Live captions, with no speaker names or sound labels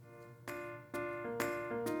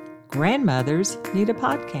Grandmothers need a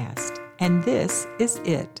podcast, and this is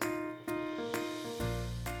it.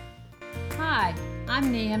 Hi, I'm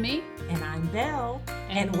Nammy. And I'm Belle.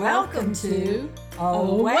 And welcome to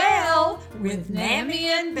Oh Well with Nammy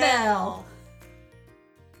and Belle.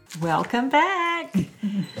 Welcome back.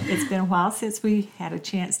 It's been a while since we had a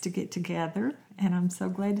chance to get together, and I'm so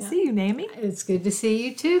glad to see you, Nammy. It's good to see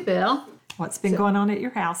you too, Belle. What's been going on at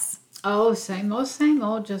your house? Oh, same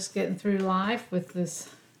old, just getting through life with this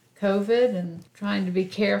COVID and trying to be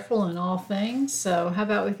careful in all things. So how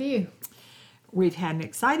about with you? We've had an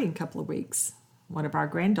exciting couple of weeks. One of our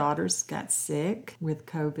granddaughters got sick with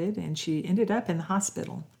COVID, and she ended up in the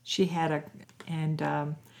hospital.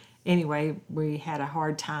 Anyway, we had a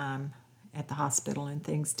hard time at the hospital, and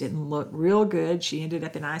things didn't look real good. She ended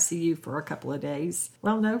up in ICU for a couple of days.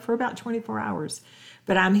 Well, no, for about 24 hours.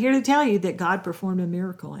 But I'm here to tell you that God performed a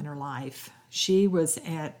miracle in her life. She was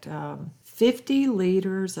at 50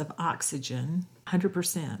 liters of oxygen,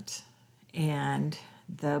 100%. And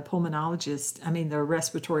the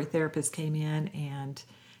respiratory therapist came in and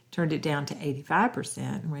turned it down to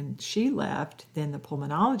 85%. When she left, then the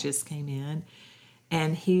pulmonologist came in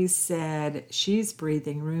and he said, she's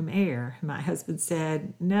breathing room air. My husband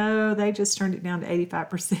said, no, they just turned it down to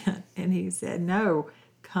 85%. And he said, no,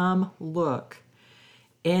 come look.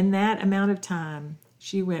 In that amount of time,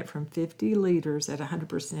 she went from 50 liters at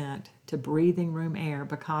 100% to breathing room air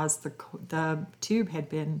because the tube had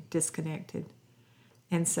been disconnected.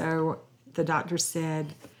 And so the doctor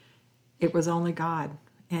said it was only God.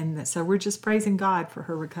 And so we're just praising God for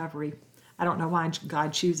her recovery. I don't know why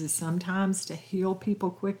God chooses sometimes to heal people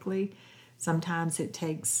quickly. Sometimes it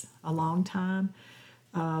takes a long time.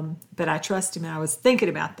 But I trust Him. And I was thinking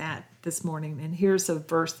about that this morning. And here's a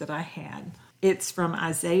verse that I had. It's from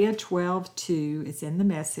Isaiah 12:2. It's in the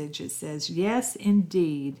Message. It says, yes,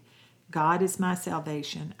 indeed, God is my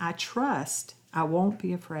salvation. I trust. I won't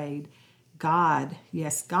be afraid. God,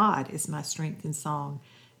 yes, God is my strength and song.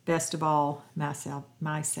 Best of all,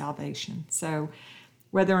 my salvation. So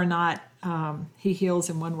whether or not He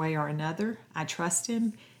heals in one way or another, I trust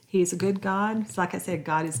Him. He's a good God. It's like I said,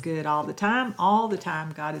 God is good all the time. All the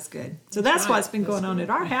time, God is good. So that's what's been going on at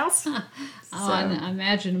our house. I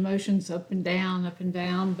imagine emotions up and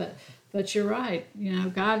down, but you're right. You know,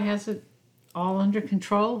 God has it all under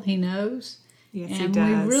control. He knows. Yes, and He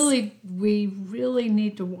does. we really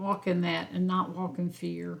need to walk in that and not walk in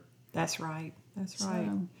fear. That's right.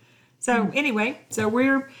 So anyway,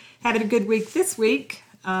 we're having a good week this week.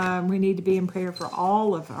 We need to be in prayer for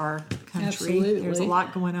all of our country. Absolutely. There's a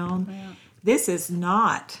lot going on. Yeah. This is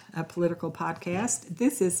not a political podcast.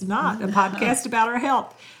 This is not a podcast about our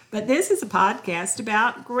health. But this is a podcast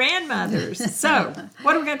about grandmothers. So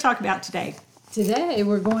what are we going to talk about today? Today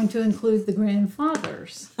we're going to include the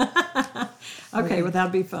grandfathers. Okay, well,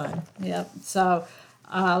 that'll be fun. Yep. So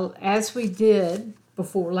as we did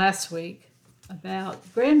before last week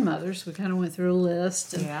about grandmothers, we kind of went through a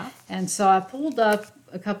list. And so I pulled up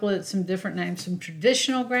some different names, some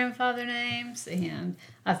traditional grandfather names, and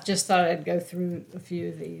I just thought I'd go through a few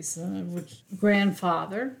of these. Which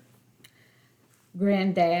grandfather,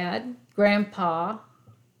 granddad, grandpa,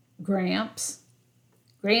 gramps,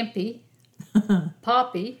 grampy,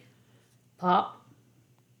 poppy, pop,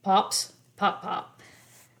 pops, pop.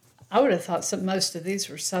 I would have thought most of these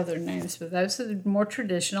were Southern names, but those are the more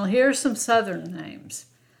traditional. Here are some Southern names.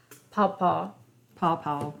 Papa.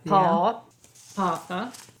 Pawpaw. Paw.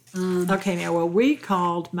 Papa. Okay, now, we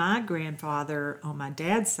called my grandfather on my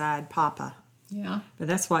dad's side Papa. Yeah. But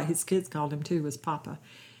that's what his kids called him too, was Papa.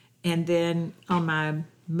 And then on my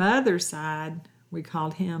mother's side, we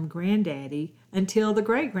called him Granddaddy until the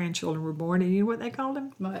great-grandchildren were born. And you know what they called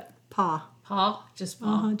him? What? Pa. Pa? Just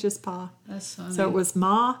Pa? Just Pa. That's funny. So it was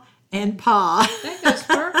Ma and Pa. That goes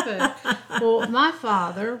perfect. Well, my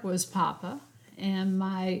father was Papa, and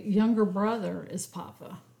my younger brother is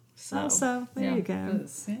Papa. So there you go.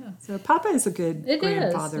 Yeah. So Papa is a good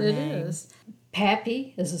grandfather name. It is.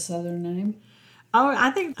 Pappy is a Southern name. Oh,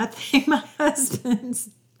 I think my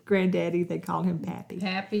husband's granddaddy, they called him Pappy.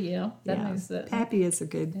 Pappy, yeah. That makes that. Pappy is a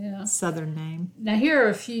good Southern name. Now here are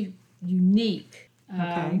a few unique.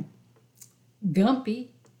 Okay. Gumpy.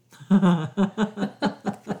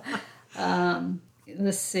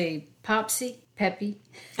 Let's see. Popsy, Peppy,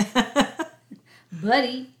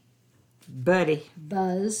 Buddy,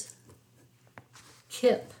 Buzz,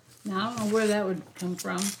 Kip. Now I don't know where that would come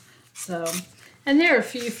from. So, and there are a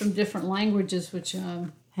few from different languages, which.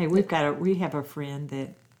 Hey, we have a friend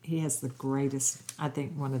that he has the greatest. I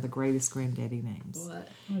think one of the greatest granddaddy names. What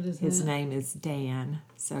is his name is Dan,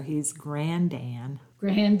 so he's Grandan.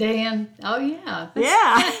 Grandan. Oh yeah. Yeah.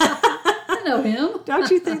 I know him. Don't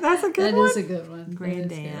you think that's a good one? That is a good one.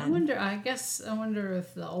 Granddad. I wonder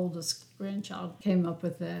if the oldest grandchild came up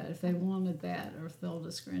with that, if they wanted that, or if the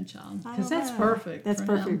oldest grandchild. Because that's perfect. That's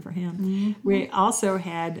perfect for him. Mm-hmm. We also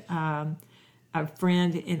had a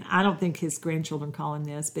friend, and I don't think his grandchildren call him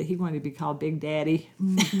this, but he wanted to be called Big Daddy.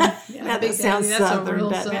 Mm-hmm. Yeah, that sounds Daddy, Southern.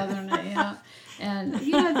 That's a real Southern, yeah. And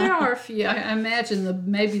there are a few. I imagine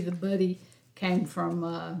maybe the buddy came from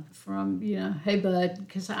hey bud,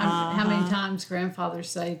 because how many times grandfathers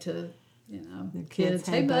say to the kids,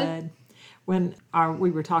 hey bud. When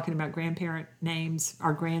we were talking about grandparent names,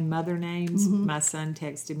 our grandmother names, my son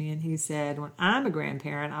texted me and he said, when I'm a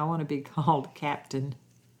grandparent, I want to be called Captain.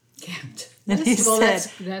 Captain. And he said,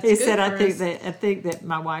 that's I think that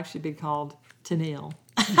my wife should be called Tennille.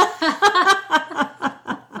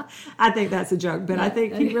 I think that's a joke, but I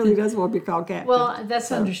think he really does want to be called Captain. Well,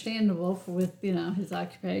 that's understandable with his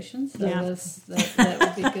occupation, so that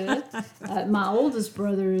would be good. My oldest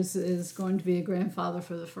brother is going to be a grandfather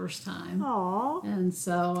for the first time. Aww. And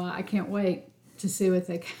so I can't wait to see what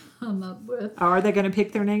they come up with. Are they going to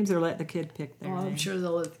pick their names or let the kid pick their name? I'm sure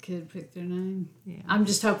they'll let the kid pick their name. Yeah. I'm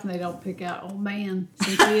just hoping they don't pick out old man,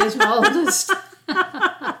 since he is my oldest.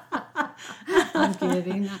 I'm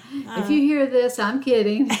kidding. If you hear this, I'm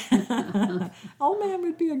kidding. Old man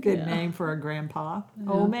would be a good name for a grandpa. Yeah.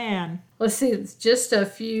 Old man. Let's see, it's just a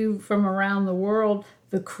few from around the world.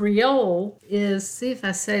 The Creole is, see if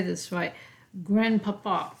I say this right,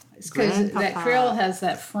 grandpapa. It's because that Creole has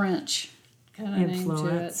that French kind of name to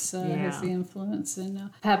it. So it has the influence.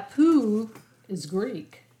 And Papu is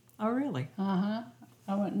Greek. Oh, really? Uh-huh.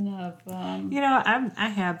 I wouldn't have. I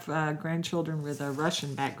have grandchildren with a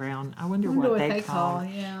Russian background. I wonder what they call.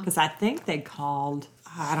 Yeah. Because I think they called.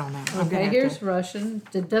 I don't know. Okay, here's Russian.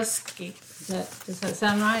 Dedusky. Does that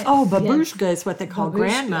sound right? Oh, babushka is what they call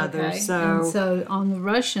grandmother. Okay. So on the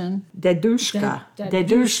Russian, dedushka. Okay.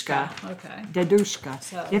 Dedushka.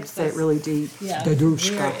 So you have to say it really deep. Yeah.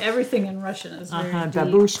 Dedushka. Everything in Russian is very deep.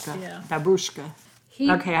 Babushka. Yeah. Babushka.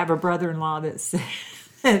 Okay, I have a brother-in-law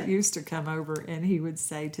that used to come over, and he would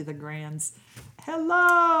say to the grands,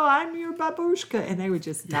 "Hello, I'm your babushka," and they would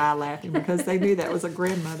just die laughing because they knew that was a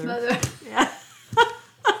grandmother. Yeah.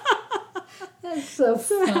 That's so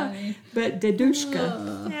funny. But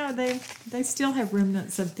dedushka, they still have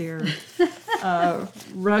remnants of their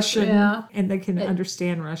Russian, and they can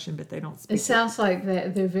understand Russian, but they don't speak. It sounds like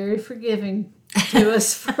they're very forgiving to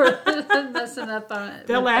us for messing up on it.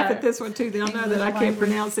 They'll laugh at this one too. They'll know that I can't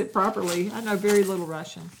pronounce it properly. I know very little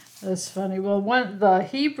Russian. That's funny. Well, the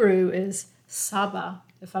Hebrew is Saba,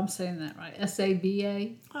 if I'm saying that right.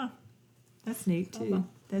 Saba. Oh, that's neat too. Saba.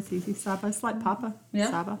 That's easy. Saba. It's like Papa. Yeah.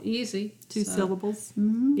 Saba. Easy. Two syllables.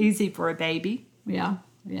 Mm-hmm. Easy for a baby. Yeah.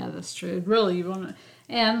 Yeah, that's true. Really, you want to.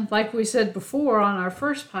 And like we said before on our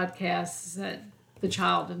first podcast, is that the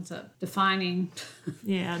child ends up defining.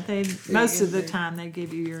 Yeah, most of the time they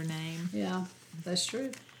give you your name. Yeah, that's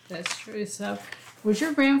true. That's true. So, was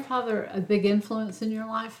your grandfather a big influence in your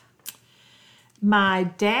life? My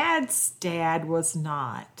dad's dad was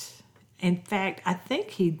not. In fact, I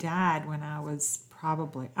think he died when I was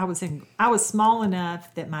small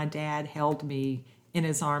enough that my dad held me in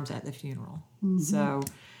his arms at the funeral. Mm-hmm. So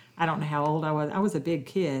I don't know how old I was. I was a big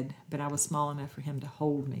kid, but I was small enough for him to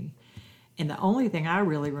hold me. And the only thing I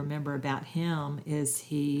really remember about him is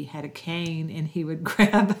he had a cane, and he would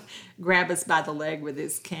grab us by the leg with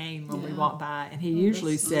his cane when we walked by. And he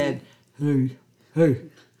usually said, "Hey, hey,"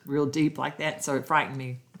 real deep like that. So it frightened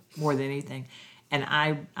me more than anything. And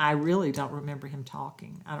I really don't remember him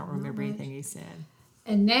talking. I don't remember anything he said.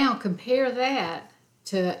 And now compare that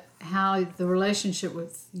to how the relationship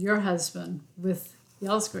with your husband with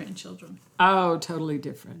y'all's grandchildren. Oh, totally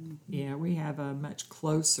different. Yeah, we have a much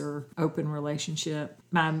closer, open relationship.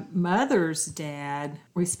 My mother's dad,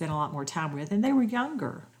 we spent a lot more time with, and they were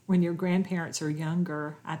younger. When your grandparents are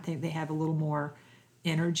younger, I think they have a little more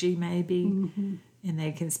energy maybe, and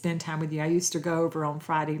they can spend time with you. I used to go over on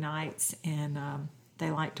Friday nights, and they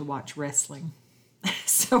like to watch wrestling.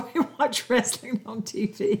 So we watched wrestling on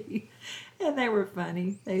TV. And they were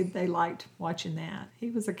funny. They liked watching that. He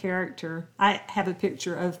was a character. I have a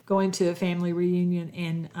picture of going to a family reunion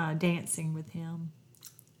and dancing with him.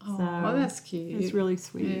 Oh, well, that's cute. It's really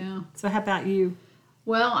sweet. Yeah. So how about you?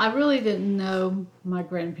 Well, I really didn't know my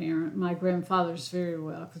grandfathers very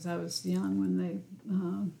well because I was young when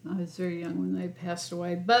they passed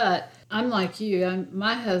away. But I'm like you.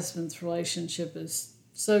 My husband's relationship is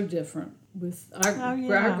so different with our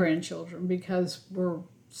grandchildren because we're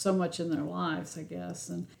so much in their lives, I guess.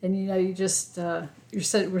 And you just,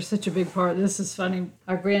 we're such a big part. This is funny.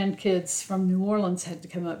 Our grandkids from New Orleans had to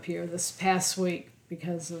come up here this past week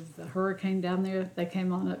because of the hurricane down there. They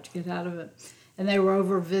came on up to get out of it. And they were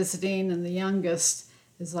over visiting, and the youngest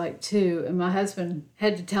is like 2. And my husband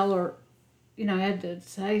had to tell her, had to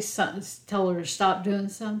say something, tell her to stop doing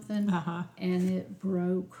something. And it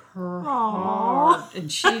broke her heart. And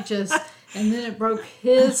she just, and then it broke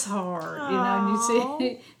his heart, and you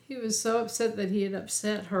see, he was so upset that he had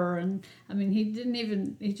upset her. And I mean,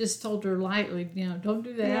 he just told her lightly, don't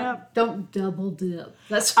do that. Yep. Don't double dip.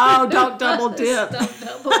 That's don't double dip. Don't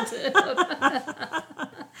double dip.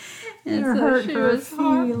 And so hurt she was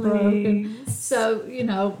heartbroken. So, you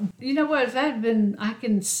know what, if I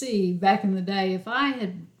can see back in the day, if I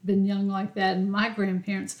had been young like that and my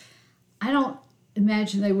grandparents, I don't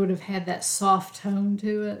imagine they would have had that soft tone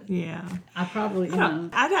to it. Yeah. I probably,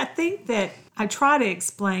 I think that I try to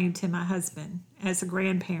explain to my husband as a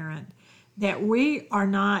grandparent that we are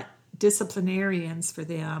not disciplinarians for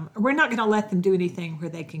them. We're not going to let them do anything where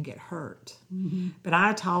they can get hurt. Mm-hmm. But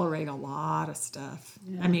I tolerate a lot of stuff.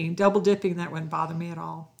 Yeah. I mean, double dipping, that wouldn't bother me at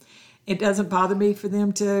all. It doesn't bother me for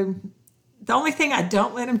them to... The only thing I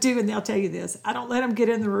don't let them do, and they'll tell you this, I don't let them get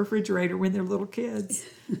in the refrigerator when they're little kids.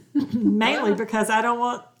 Mainly because I don't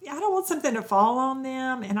want something to fall on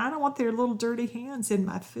them, and I don't want their little dirty hands in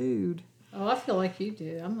my food. Oh, I feel like you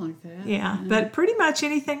do. I'm like that. Yeah, but pretty much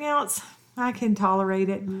anything else, I can tolerate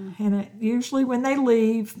it. And usually when they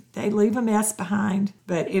leave a mess behind.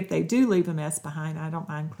 But if they do leave a mess behind, I don't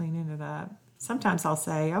mind cleaning it up. Sometimes I'll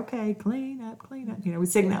say, okay, clean up. We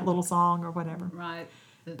sing that little song or whatever. Right.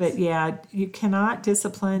 But yeah, you cannot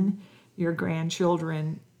discipline your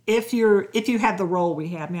grandchildren if you have the role we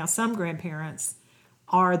have. Now, some grandparents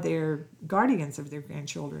are their guardians of their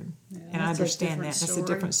grandchildren. Yeah, and I understand that. That's a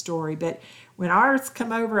different story. But when ours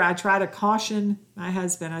come over, I try to caution my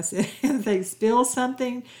husband. I said, if they spill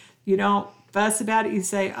something, you don't fuss about it. You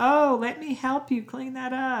say, oh, let me help you clean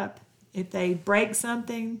that up. If they break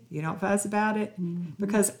something, you don't fuss about it. Mm-hmm.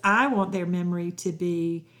 Because I want their memory to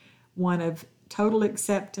be one of total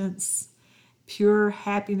acceptance, pure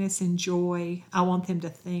happiness and joy. I want them to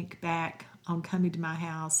think back on coming to my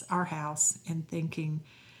house, our house, and thinking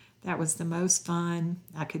that was the most fun.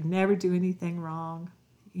 I could never do anything wrong.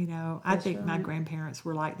 I think my grandparents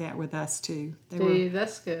were like that with us too.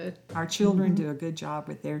 That's good. Our children do a good job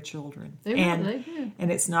with their children. They do.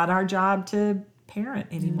 And it's not our job to parent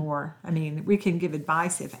anymore. I mean, we can give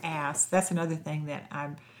advice if asked. That's another thing that I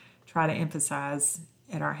try to emphasize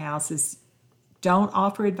at our house is don't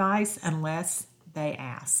offer advice unless they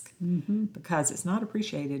ask, because it's not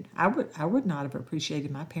appreciated. I would not have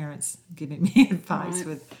appreciated my parents giving me advice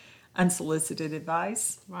with unsolicited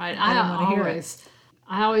advice. Right. I don't want to hear it.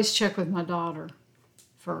 I always check with my daughter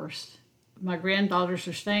first. My granddaughters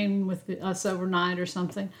are staying with us overnight or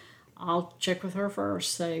something. I'll check with her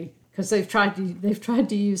first, say, because they've tried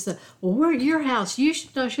to use we're at your house. You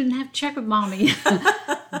shouldn't have to check with mommy.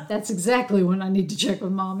 That's exactly when I need to check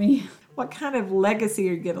with mommy. What kind of legacy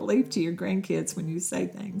are you going to leave to your grandkids when you say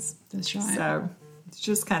things? That's right. So it's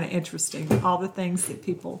just kind of interesting, all the things that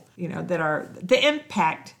people, that are the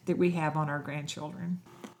impact that we have on our grandchildren.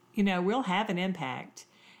 We'll have an impact,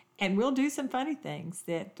 and we'll do some funny things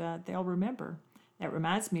that they'll remember. That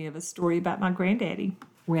reminds me of a story about my granddaddy.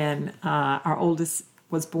 When our oldest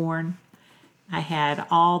was born, I had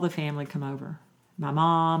all the family come over. My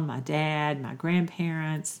mom, my dad, my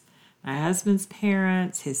grandparents, my husband's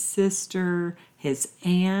parents, his sister, his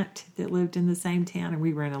aunt that lived in the same town, and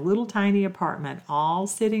we were in a little tiny apartment, all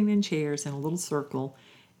sitting in chairs in a little circle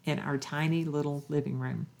in our tiny little living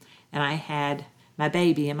room. And I had my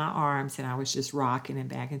baby in my arms, and I was just rocking him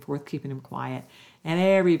back and forth, keeping him quiet. And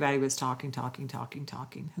everybody was talking.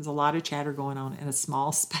 There's a lot of chatter going on in a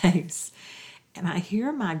small space. And I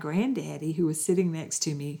hear my granddaddy, who was sitting next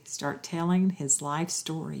to me, start telling his life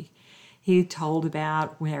story. He told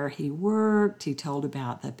about where he worked. He told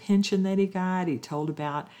about the pension that he got. He told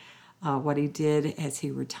about what he did as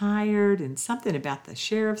he retired and something about the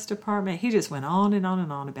sheriff's department. He just went on and on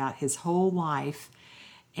and on about his whole life.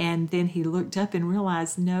 And then he looked up and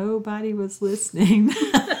realized nobody was listening.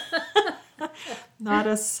 Not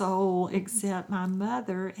a soul except my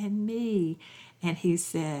mother and me. And he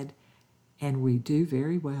said, and we do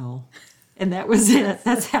very well. And that was it.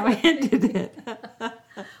 That's how he ended it.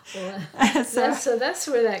 So that's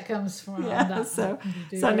where that comes from. Yeah, so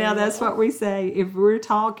now that's what we say. If we're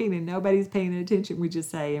talking and nobody's paying attention, we just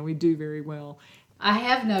say, and we do very well. I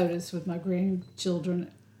have noticed with my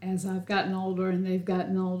grandchildren, as I've gotten older and they've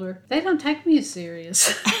gotten older, they don't take me as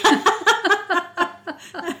serious.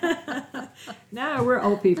 No, we're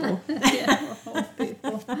old people. Yeah, we're old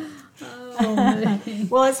people. Oh, man.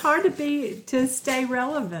 Well, it's hard to stay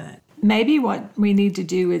relevant. Maybe what we need to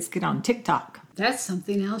do is get on TikTok That's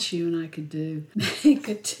something else you and I could do. Make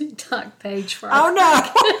a TikTok page for Oh, no.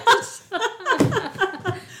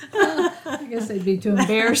 I guess they'd be too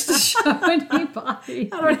embarrassed to show anybody.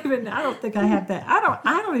 I don't think I have that.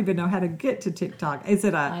 I don't even know how to get to TikTok. Is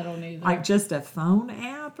it I don't either. like just a phone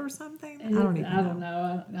app or something? I don't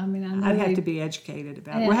know. I mean, I know I'd have to be educated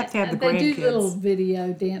about it. We'll have to have the They grandkids. do little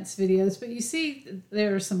dance videos, but you see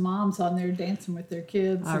there are some moms on there dancing with their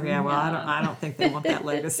kids. Oh yeah, well I don't think they want that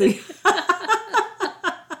legacy.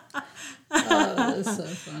 Oh, that's so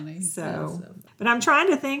funny. But I'm trying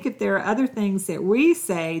to think if there are other things that we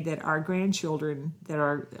say that our grandchildren that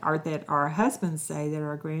our husbands say that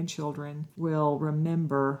our grandchildren will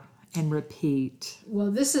remember and repeat. Well,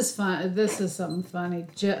 this is fun. This is something funny.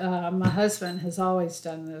 My husband has always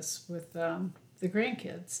done this with the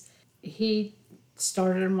grandkids. He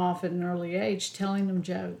started them off at an early age, telling them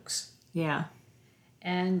jokes. Yeah.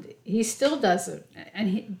 And he still does it.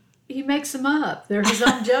 And he makes them up. They're his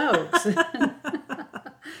own jokes.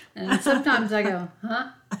 And sometimes I go, huh?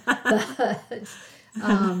 But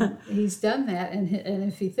he's done that. And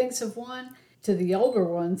if he thinks of one, to the older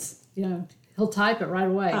ones, he'll type it right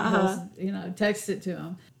away. He'll, text it to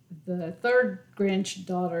them. The third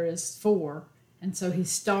granddaughter is 4. And so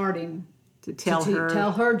he's starting to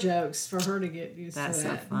tell her jokes for her to get used to that. That's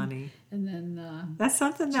so funny. And then that's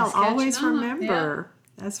something they'll always remember. Yeah.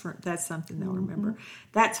 That's something they'll remember.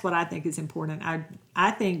 That's what I think is important.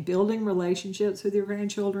 I think building relationships with your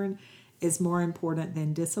grandchildren is more important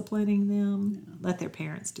than disciplining them. Yeah. Let their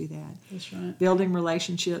parents do that. That's right. Building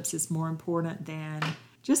relationships is more important than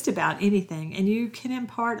just about anything. And you can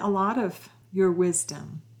impart a lot of your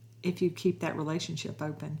wisdom if you keep that relationship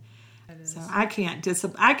open. So I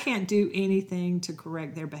can't do anything to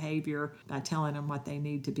correct their behavior by telling them what they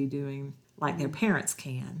need to be doing like their parents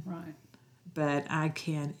can. Right. But I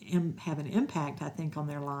can have an impact, I think, on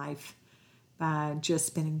their life by just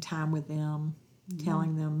spending time with them,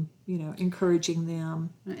 telling them, encouraging them.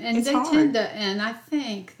 And it's hard. And I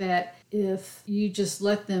think that if you just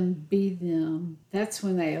let them be them, that's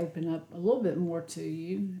when they open up a little bit more to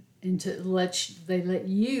you and they let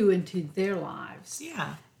you into their lives.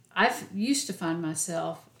 Yeah. I've used to find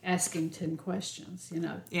myself asking 10 questions,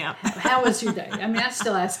 Yeah. How was your day? I mean, I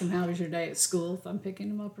still ask them, how was your day at school if I'm picking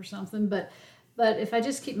them up or something. But if I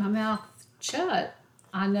just keep my mouth shut,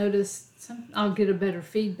 I notice I'll get a better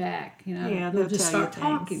feedback. They'll just start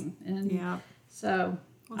talking. And so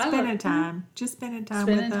spending time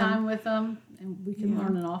with them, and we can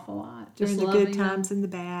learn an awful lot. During the good times and the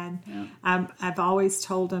bad. Yeah. I've always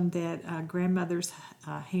told them that grandmother's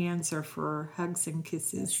hands are for hugs and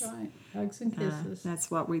kisses. That's right, hugs and kisses.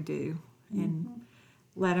 That's what we do, and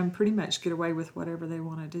let them pretty much get away with whatever they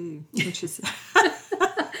want to do, which is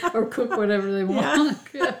or cook whatever they want to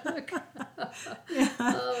cook. Yeah.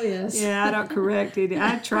 Oh yes. Yeah, I don't correct it.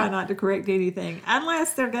 I try not to correct anything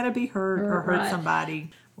unless they're going to be hurt or hurt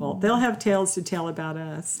somebody. Well, they'll have tales to tell about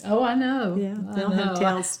us. Oh, I know. Yeah, they'll have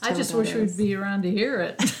tales to tell I just wish we'd be around to hear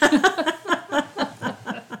it.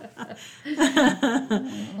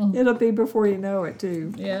 It'll be before you know it,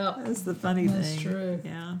 too. Yeah. That's the funny thing. That's true.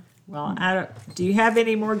 Yeah. Well, do you have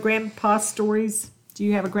any more grandpa stories? Do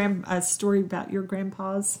you have a story about your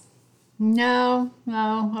grandpas? No,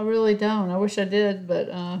 I really don't. I wish I did, but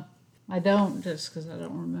I don't, just because I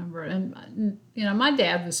don't remember. And, my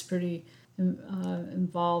dad was pretty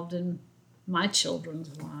involved in my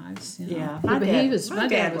children's lives. Yeah, my dad was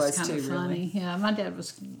kind of funny. Really. Yeah, my dad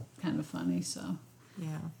was kind of funny, so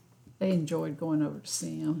yeah, they enjoyed going over to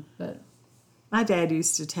see him. But my dad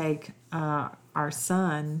used to take our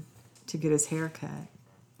son to get his hair cut.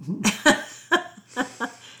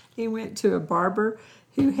 He went to a barber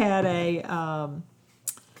who had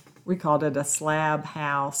we called it a slab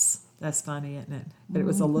house. That's funny, isn't it? But it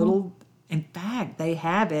was a little, in fact, they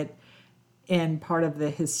have it in part of the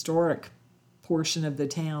historic portion of the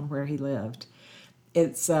town where he lived.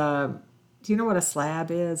 It's, do you know what a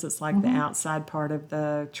slab is? It's like the outside part of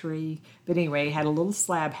the tree. But anyway, he had a little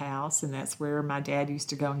slab house, and that's where my dad used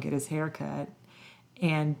to go and get his hair cut.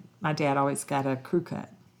 And my dad always got a crew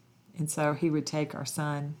cut. And so he would take our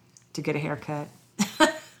son to get a haircut.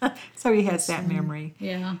 So he has that memory.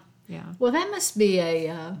 Yeah. Yeah. Well, that must be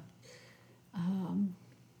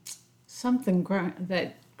something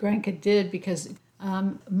that Granka did, because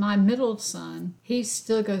my middle son, he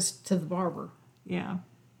still goes to the barber. Yeah.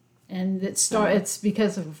 And it's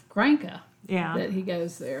because of Granka that he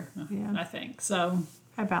goes there, I think. So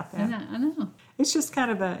how about that? I know. It's just kind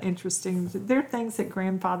of interesting. There are things that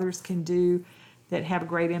grandfathers can do that have a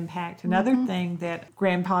great impact. Another thing that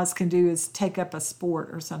grandpas can do is take up a sport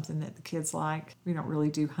or something that the kids like. We don't really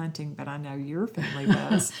do hunting, but I know your family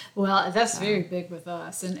does. Well, that's very big with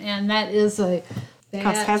us, and that is a.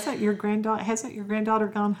 Because hasn't your granddaughter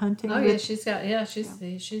gone hunting? Oh yeah, she's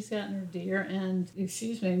gotten her deer, and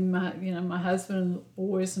my husband and the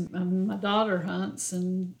boys and my daughter hunts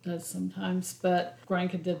and does sometimes, but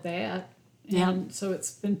Granka did that, and so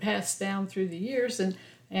it's been passed down through the years, and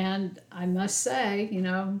I must say,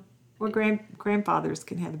 well, grandfathers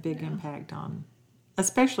can have a big impact on,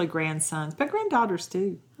 especially grandsons, but granddaughters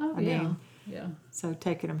too. Oh I yeah, mean, yeah. So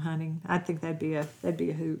taking them hunting, I think that'd be a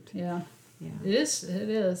hoot. Yeah. Yeah. It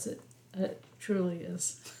is. It truly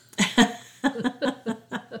is. I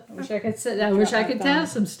wish I could tell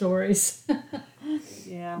some stories.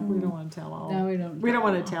 Yeah, we don't want to tell all. No, we don't. We don't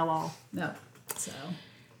want to tell all. No. So,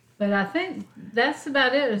 but I think that's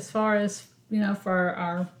about it as far as for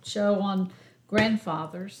our show on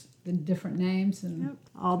grandfathers, the different names and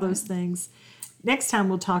all those things. Next time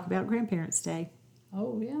we'll talk about Grandparents' Day.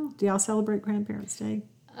 Oh yeah. Do y'all celebrate Grandparents' Day?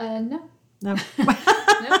 No. No.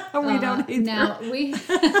 We don't either. Now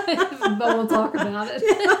but we'll talk about it.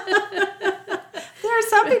 There are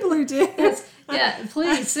some people who do. Yeah,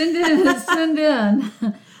 please send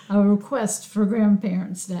in a request for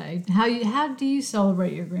Grandparents' Day. How do you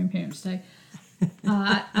celebrate your Grandparents' Day?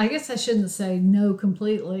 I guess I shouldn't say no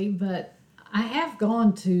completely, but I have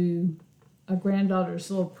gone to a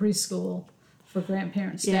granddaughter's little preschool for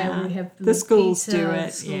Grandparents' Day. We have the schools pizza, do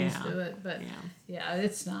it. Schools do it, but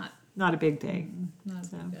it's not a big day. Not a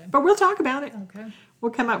big day. But we'll talk about it. Okay.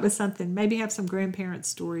 We'll come up with something. Maybe have some grandparent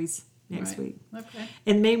stories next week. Okay.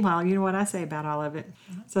 And meanwhile, you know what I say about all of it.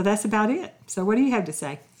 So that's about it. So what do you have to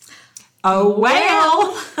say? Oh,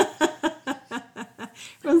 well.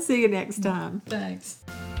 We'll see you next time. Thanks.